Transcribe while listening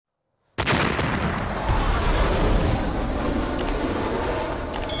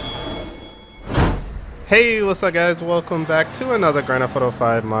Hey, what's up guys? Welcome back to another Grand Theft Auto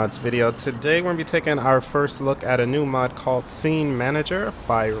 5 mods video. Today we're going to be taking our first look at a new mod called Scene Manager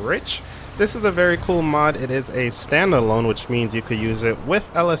by Rich. This is a very cool mod. It is a standalone, which means you could use it with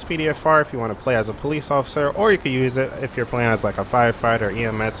LSPDFR if you want to play as a police officer, or you could use it if you're playing as like a firefighter,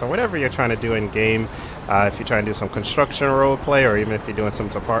 EMS, or whatever you're trying to do in game. If you're trying to do some construction role play, or even if you're doing some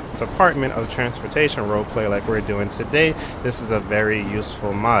Department of Transportation role play like we're doing today, this is a very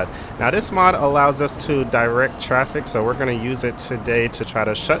useful mod. Now this mod allows us to direct traffic, so we're going to use it today to try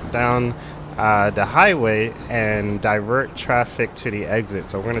to shut down the highway and divert traffic to the exit.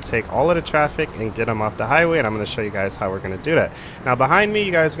 So we're going to take all of the traffic and get them off the highway, and I'm going to show you guys how we're going to do that. Now behind me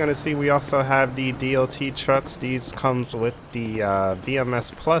you guys are going to see we also have the DOT trucks. These comes with the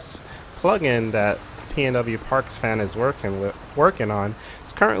VMS Plus plugin that PnwParksFan is working on.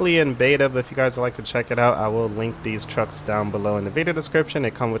 It's currently in beta, but if you guys would like to check it out, I will link these trucks down below in the video description.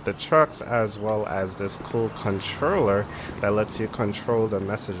 They come with the trucks as well as this cool controller that lets you control the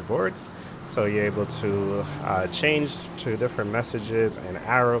message boards. So you're able to change to different messages and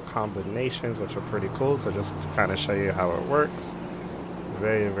arrow combinations, which are pretty cool. So just to kind of show you how it works.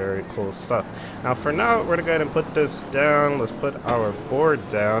 Very, very cool stuff. Now for now, we're gonna go ahead and put this down. Let's put our board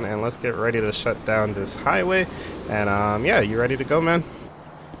down and let's get ready to shut down this highway. And yeah, you ready to go, man?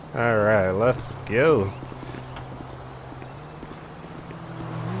 All right, let's go.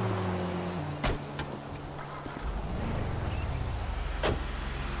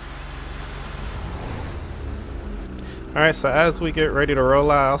 Alright, so as we get ready to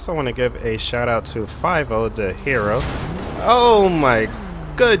roll out, I also want to give a shout out to 50 the hero. Oh my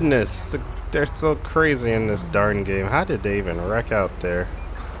goodness, they're so crazy in this darn game. How did they even wreck out there?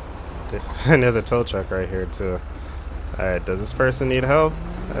 And there's a tow truck right here too. Alright, does this person need help?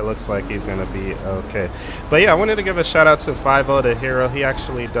 It looks like he's gonna be okay. But yeah, I wanted to give a shout out to 50 the hero. He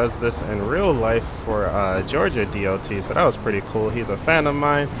actually does this in real life for Georgia DOT, so that was pretty cool. He's a fan of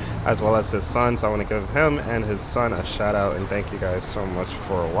mine as well as his son, so I want to give him and his son a shout out and thank you guys so much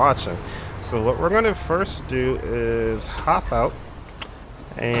for watching. So what we're going to first do is hop out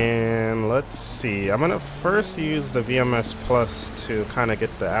and let's see. I'm going to first use the VMS Plus to kind of get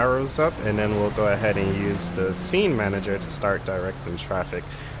the arrows up, and then we'll go ahead and use the Scene Manager to start directing traffic.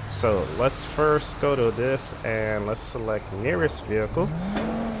 So let's first go to this and let's select nearest vehicle.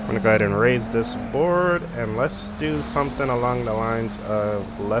 I'm going to go ahead and raise this board and let's do something along the lines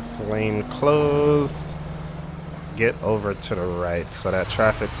of left lane closed, get over to the right, so that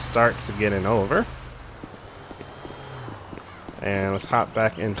traffic starts getting over. And let's hop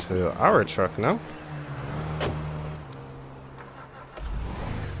back into our truck now.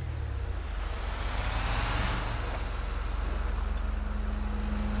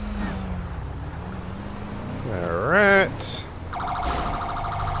 Alright.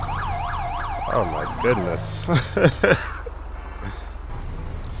 Oh my goodness. Alright,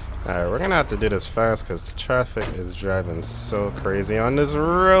 we're gonna have to do this fast because traffic is driving so crazy on this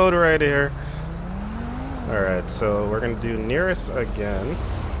road right here. Alright, so we're gonna do nearest again.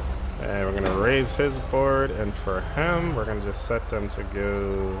 And we're gonna raise his board, and for him, we're gonna just set them to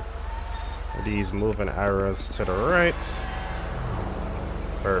go these moving arrows to the right.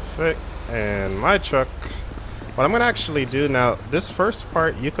 Perfect. And my truck, what I'm gonna actually do now, this first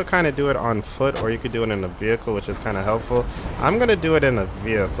part, you could kind of do it on foot or you could do it in a vehicle, which is kind of helpful. I'm gonna do it in a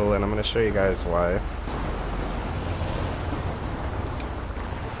vehicle and I'm gonna show you guys why.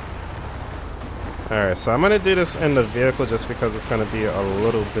 Alright, so I'm gonna do this in the vehicle just because it's gonna be a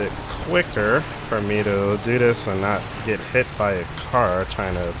little bit quicker for me to do this and not get hit by a car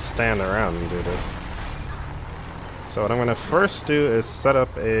trying to stand around and do this. So what I'm gonna first do is set up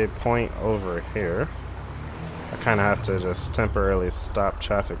a point over here. I kind of have to just temporarily stop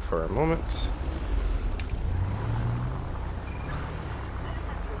traffic for a moment.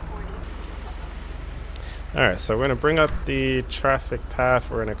 Alright, so we're going to bring up the traffic path.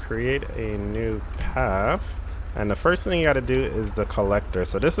 We're going to create a new path. And the first thing you got to do is the collector.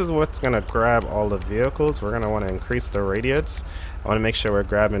 So this is what's going to grab all the vehicles. We're going to want to increase the radius. I want to make sure we're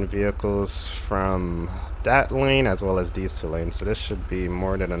grabbing vehicles from that lane as well as these two lanes. So this should be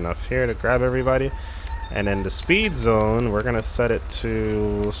more than enough here to grab everybody. And then the speed zone, we're going to set it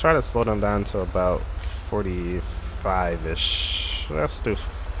to, let's try to slow them down to about 45-ish. Let's do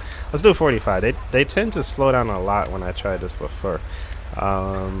 45. They tend to slow down a lot when I tried this before.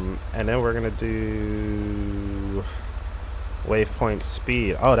 And then we're going to do waypoint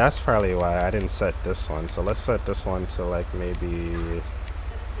speed. Oh, that's probably why I didn't set this one. So let's set this one to like maybe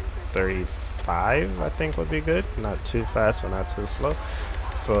 35, I think would be good. Not too fast, but not too slow.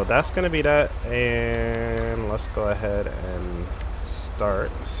 So that's going to be that, and let's go ahead and start.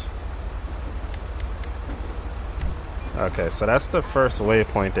 Okay, so that's the first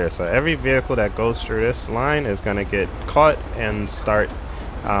waypoint there. So every vehicle that goes through this line is going to get caught and start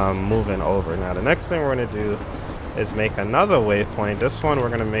moving over. Now the next thing we're going to do is make another waypoint. This one we're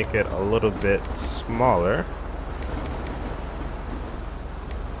going to make it a little bit smaller.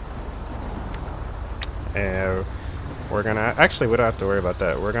 And we're going to, actually we don't have to worry about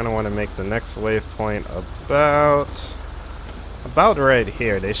that. We're going to want to make the next waypoint about right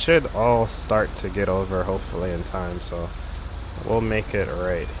here. They should all start to get over hopefully in time, so we'll make it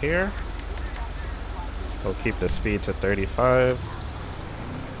right here. We'll keep the speed to 35.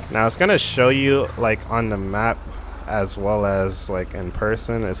 Now it's gonna show you like on the map as well as like in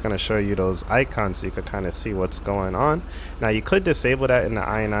person. It's gonna show you those icons so you could kind of see what's going on. Now you could disable that in the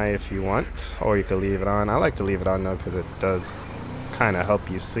INI if you want, or you could leave it on. I like to leave it on though because it does kind of help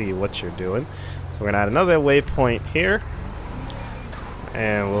you see what you're doing. So we're gonna add another waypoint here.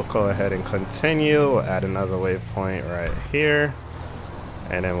 And we'll go ahead and continue. We'll add another waypoint right here.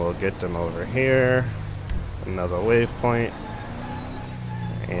 And then we'll get them over here. Another waypoint.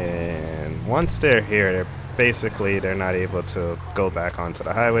 And once they're here, they're not able to go back onto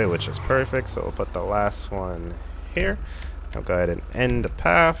the highway, which is perfect. So we'll put the last one here. I'll go ahead and end the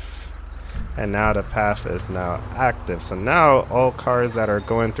path. And now the path is now active. So now all cars that are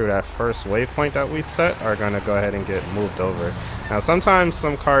going through that first waypoint that we set are going to go ahead and get moved over. Now sometimes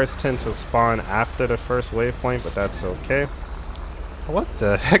some cars tend to spawn after the first waypoint, but that's okay. What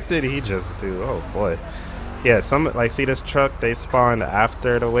the heck did he just do? Oh boy. Yeah, some like see this truck, they spawned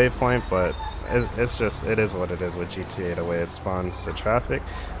after the waypoint, but it is what it is with GTA, the way it spawns the traffic.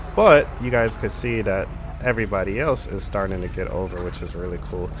 But you guys could see that everybody else is starting to get over, which is really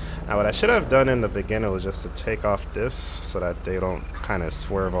cool. Now what I should have done in the beginning was just to take off this so that they don't kind of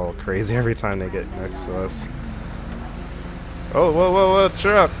swerve all crazy every time they get next to us. Oh, whoa, whoa, whoa,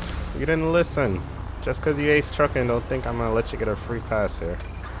 truck! You didn't listen. Just because you ace trucking, don't think I'm gonna let you get a free pass here.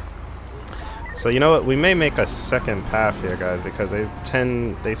 So you know what, we may make a second path here, guys, because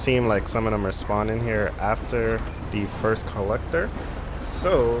they seem like some of them are spawning here after the first collector.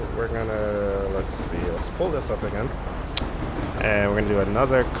 So we're gonna, let's pull this up again. And we're gonna do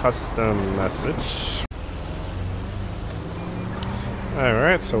another custom message.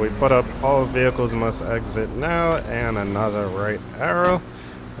 Alright, so we put up all vehicles must exit now and another right arrow.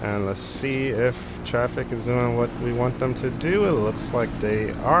 And let's see if traffic is doing what we want them to do. It looks like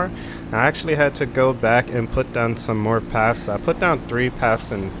they are. Now, I actually had to go back and put down some more paths. I put down 3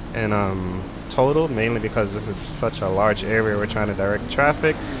 paths in total, mainly because this is such a large area we're trying to direct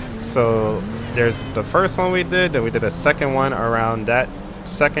traffic. So there's the first one we did, then we did a second one around that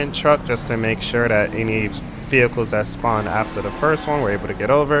second truck just to make sure that any vehicles that spawned after the first one were able to get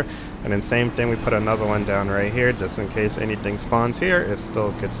over. And then same thing, we put another one down right here just in case anything spawns here, it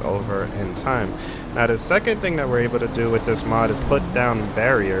still gets over in time. Now the second thing that we're able to do with this mod is put down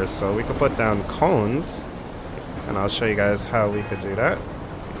barriers. So we could put down cones, and I'll show you guys how we could do that.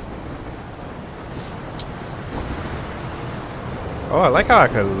 Oh, I like how I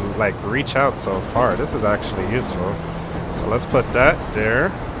could like reach out so far. This is actually useful. So let's put that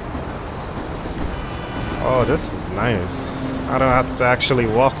there. Oh, this is nice. I don't have to actually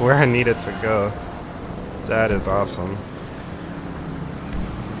walk where I needed to go. That is awesome.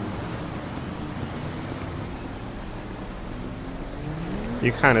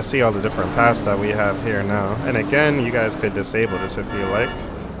 You kind of see all the different paths that we have here now. And again, you guys could disable this if you like.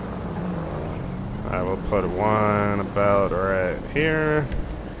 I will put one about right here.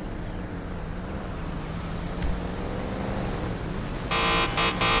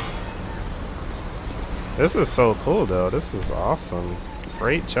 This is so cool though. This is awesome.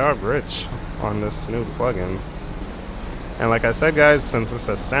 Great job, Rich, on this new plugin. And like I said, guys, since it's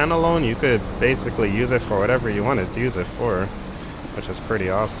a standalone, you could basically use it for whatever you wanted to use it for, which is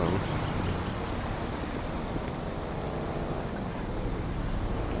pretty awesome.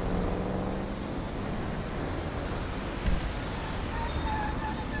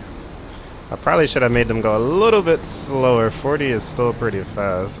 I probably should have made them go a little bit slower. 40 is still pretty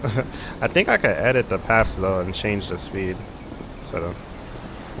fast. I think I could edit the paths though and change the speed. So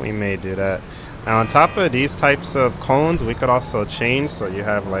we may do that. Now on top of these types of cones, we could also change. So you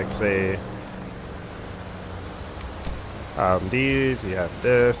have like say these, you have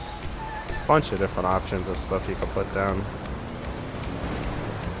this. A bunch of different options of stuff you could put down.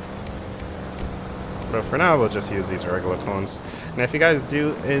 But for now, we'll just use these regular cones. And if you guys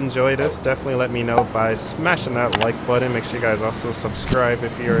do enjoy this, definitely let me know by smashing that like button. Make sure you guys also subscribe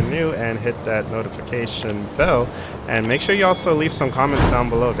if you're new and hit that notification bell. And make sure you also leave some comments down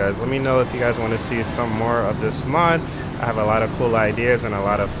below, guys. Let me know if you guys want to see some more of this mod. I have a lot of cool ideas and a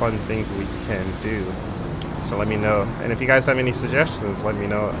lot of fun things we can do. So let me know. And if you guys have any suggestions, let me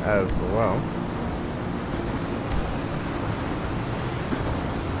know as well.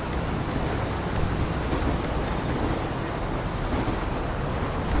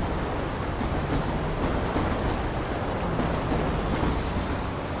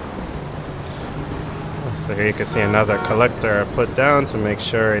 So here you can see another collector I put down to make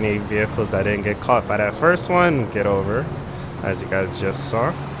sure any vehicles that didn't get caught by that first one get over, as you guys just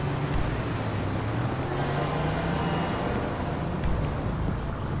saw.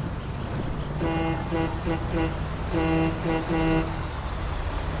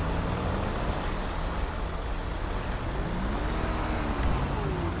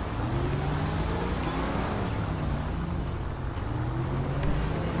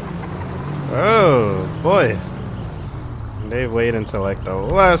 Oh boy, they wait until like the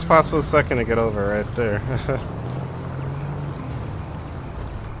last possible second to get over right there.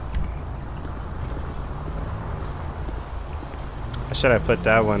 I should have put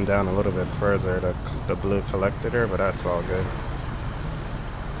that one down a little bit further, the blue collector, but that's all good.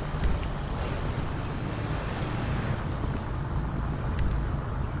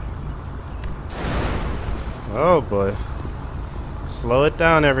 Oh boy. Slow it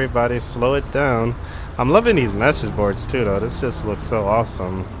down, everybody. Slow it down. I'm loving these message boards too, though. This just looks so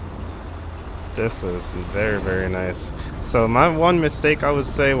awesome. This is very, very nice. So my one mistake, I would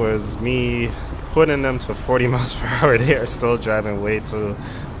say, was me putting them to 40 miles per hour. They are still driving way too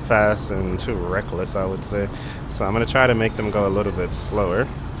fast and too reckless, I would say. So I'm going to try to make them go a little bit slower.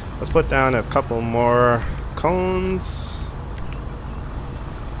 Let's put down a couple more cones.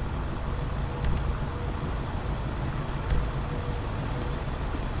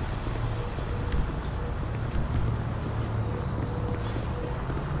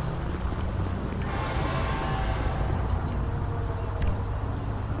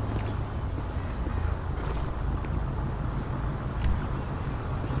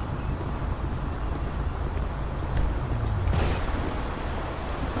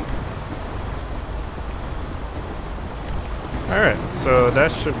 Alright, so that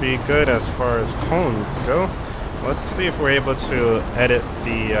should be good as far as cones go. Let's see if we're able to edit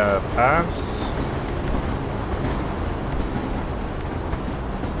the paths.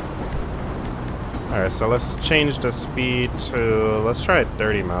 Alright, so let's change the speed to, let's try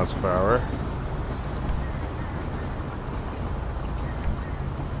 30 miles per hour.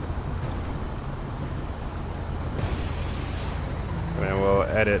 And then we'll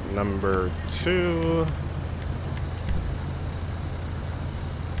edit number 2.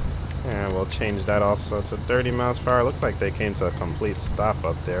 And we'll change that also to 30 miles per hour. Looks like they came to a complete stop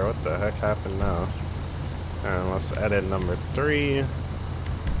up there. What the heck happened now? And let's edit number 3.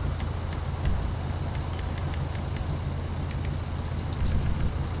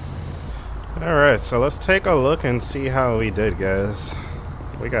 Alright, so let's take a look and see how we did, guys.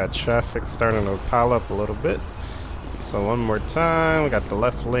 We got traffic starting to pile up a little bit. So one more time, we got the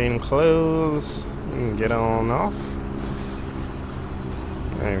left lane closed. Get on off.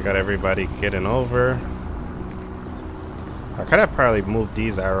 And we got everybody getting over. I could have probably moved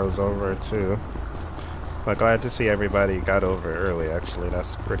these arrows over too. But glad to see everybody got over early, actually.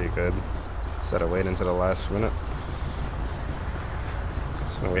 That's pretty good. Instead of waiting to the last minute.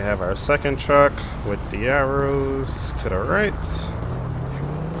 So we have our second truck with the arrows to the right.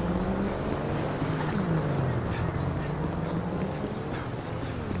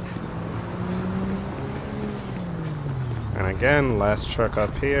 And again, last truck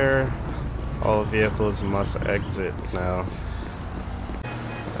up here. All vehicles must exit now.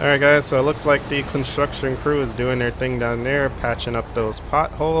 Alright guys, so it looks like the construction crew is doing their thing down there, patching up those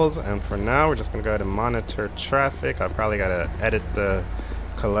potholes. And for now, we're just going to go ahead and monitor traffic. I probably got to edit the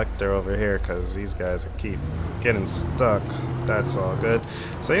collector over here because these guys keep getting stuck. That's all good.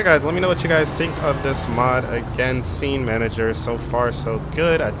 So yeah guys, let me know what you guys think of this mod. Again, Scene Manager, so far so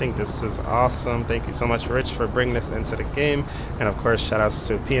good. I think this is awesome. Thank you so much, Rich, for bringing this into the game. And of course, shout outs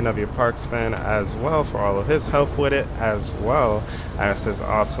to PnwParksFan as well for all of his help with it, as well as his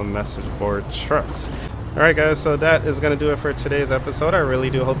awesome message board trucks. Alright guys, so that is going to do it for today's episode. I really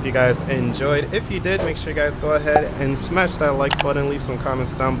do hope you guys enjoyed. If you did, make sure you guys go ahead and smash that like button, leave some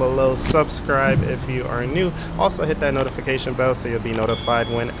comments down below, subscribe if you are new. Also hit that notification bell so you'll be notified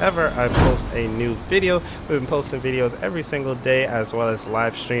whenever I post a new video. We've been posting videos every single day, as well as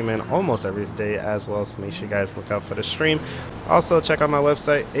live streaming almost every day as well, so make sure you guys look out for the stream. Also check out my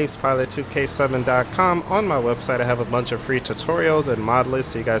website, acepilot2k7.com. On my website I have a bunch of free tutorials and mod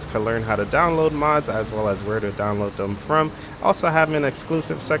lists so you guys can learn how to download mods, as well well as where to download them from. Also have an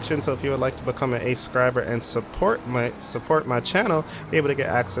exclusive section, so if you would like to become an subscriber and support my channel, be able to get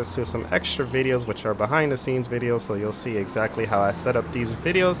access to some extra videos which are behind the scenes videos, so you'll see exactly how I set up these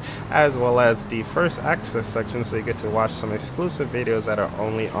videos, as well as the first access section, so you get to watch some exclusive videos that are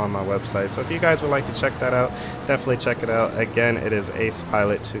only on my website. So if you guys would like to check that out, definitely check it out. Again, it is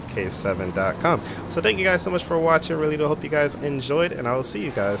acepilot2k7.com. So thank you guys so much for watching. Really do hope you guys enjoyed, and I will see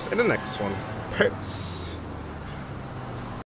you guys in the next one. Peace.